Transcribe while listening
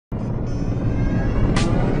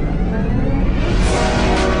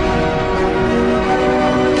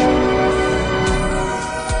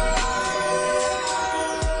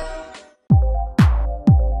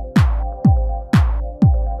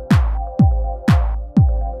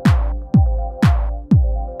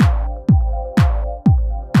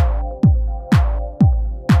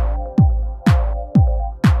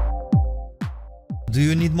Do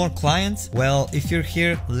you need more clients? Well, if you're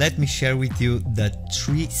here, let me share with you the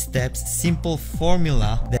 3 steps simple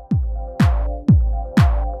formula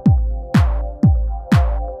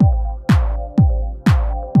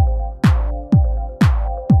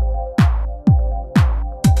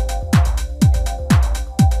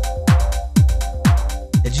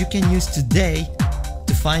that you can use today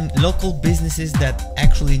to find local businesses that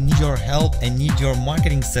actually need your help and need your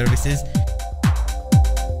marketing services.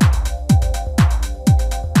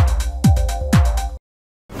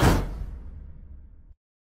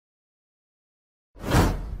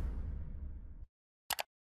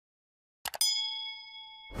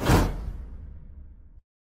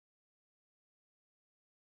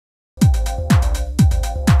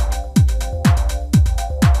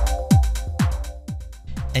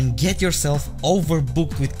 And get yourself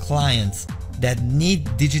overbooked with clients that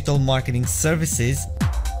need digital marketing services.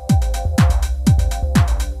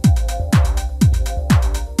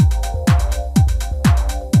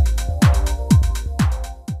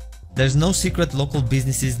 There's no secret, local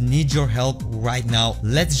businesses need your help right now.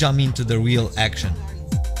 Let's jump into the real action.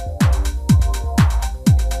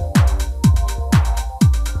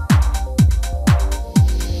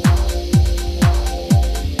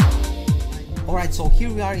 Alright, so here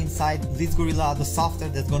we are inside LEADSGORILLA, the software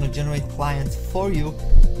that's going to generate clients for you.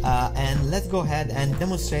 And let's go ahead and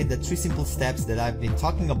demonstrate the 3 simple steps that I've been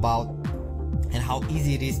talking about and how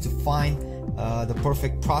easy it is to find the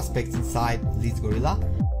perfect prospects inside LEADSGORILLA.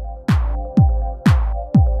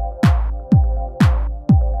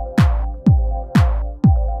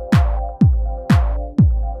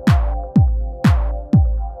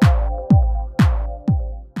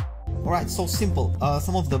 Alright, so simple.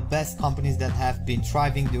 Some of the best companies that have been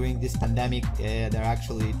thriving during this pandemic, they're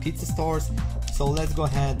actually pizza stores. So let's go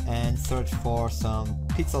ahead and search for some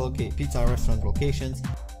pizza restaurant locations.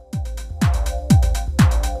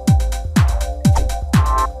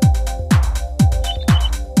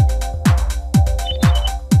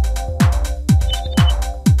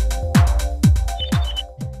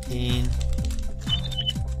 In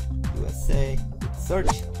USA, search.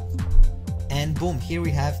 And boom, here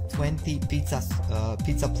we have 20 pizza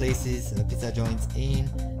places, pizza joints in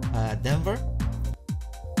Denver.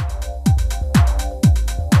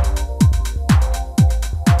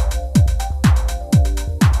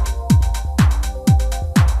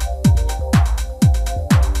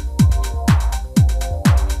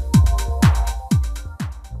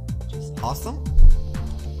 Just awesome.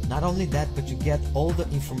 Not only that, but you get all the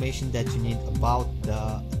information that you need about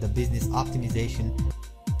the business optimization.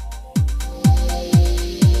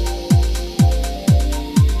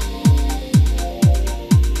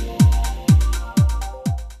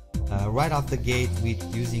 Right off the gate with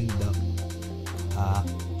using the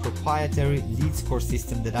proprietary lead score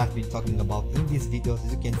system that I've been talking about in these videos.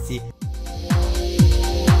 As you can see,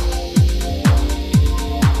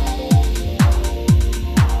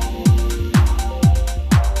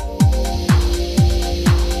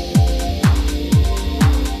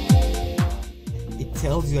 it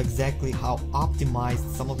tells you exactly how optimized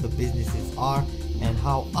some of the businesses are and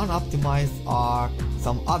how unoptimized are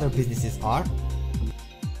some other businesses are.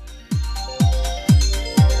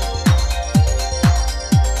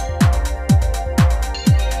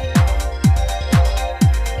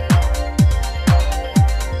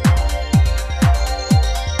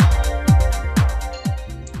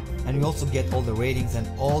 We also get all the ratings and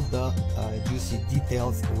all the juicy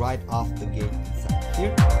details right off the gate inside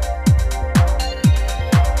here.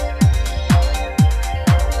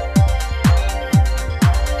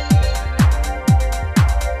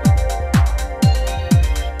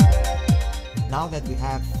 Now that we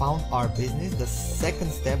have found our business, the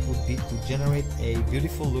second step would be to generate a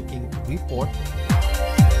beautiful looking report.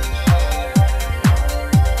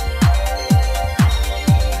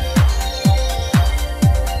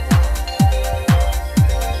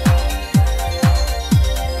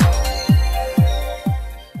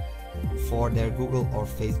 For their Google or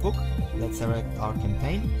Facebook. Let's select our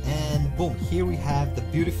campaign, and boom, here we have the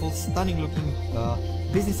beautiful, stunning looking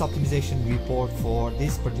business optimization report for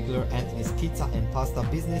this particular Anthony's Pizza and Pasta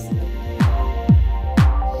business.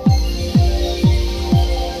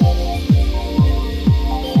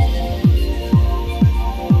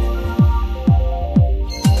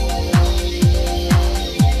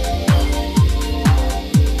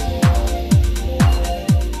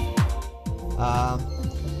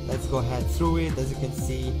 Let's go ahead through it. As you can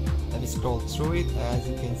see, let me scroll through it. As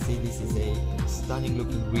you can see, this is a stunning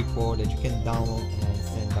looking report that you can download and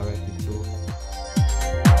send directly to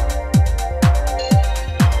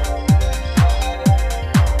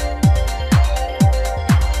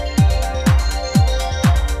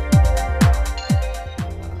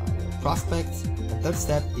third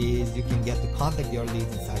step is you can get to contact your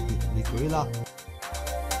leads inside LeadsGorilla.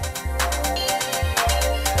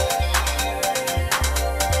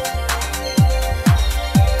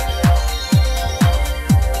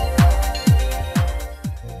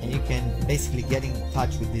 Basically getting in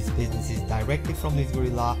touch with these businesses directly from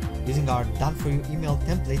LeadsGorilla using our done for you email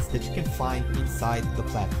templates that you can find inside the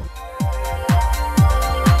platform.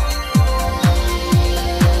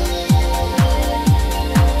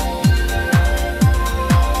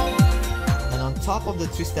 And on top of the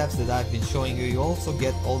 3 steps that I've been showing you, you also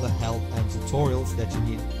get all the help and tutorials that you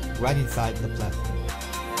need right inside the platform.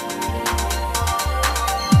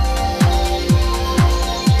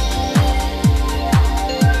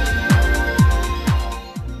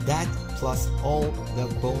 Plus all the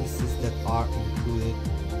bonuses that are included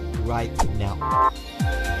right now.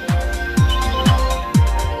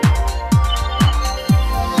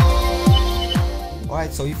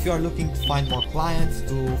 Alright, so if you are looking to find more clients,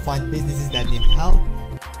 to find businesses that need help,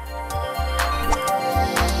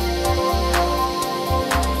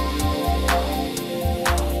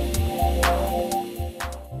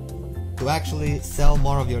 to actually sell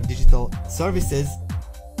more of your digital services,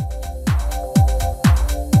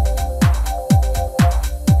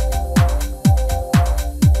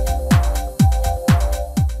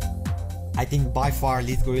 I think by far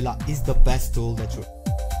LeadsGorilla is the best tool that you're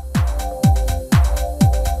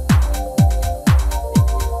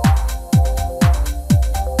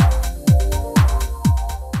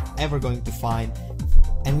ever going to find,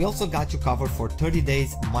 and we also got you covered for 30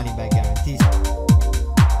 days money back guarantees.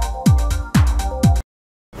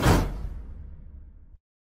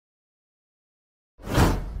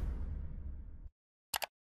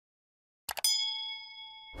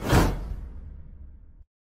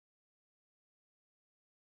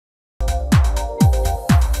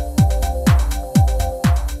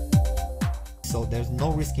 So there's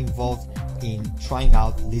no risk involved in trying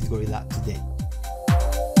out LeadsGorilla today.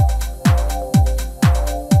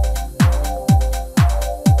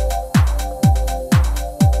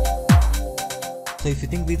 So if you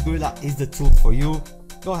think LeadsGorilla is the tool for you,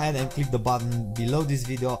 go ahead and click the button below this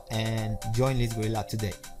video and join LeadsGorilla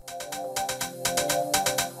today.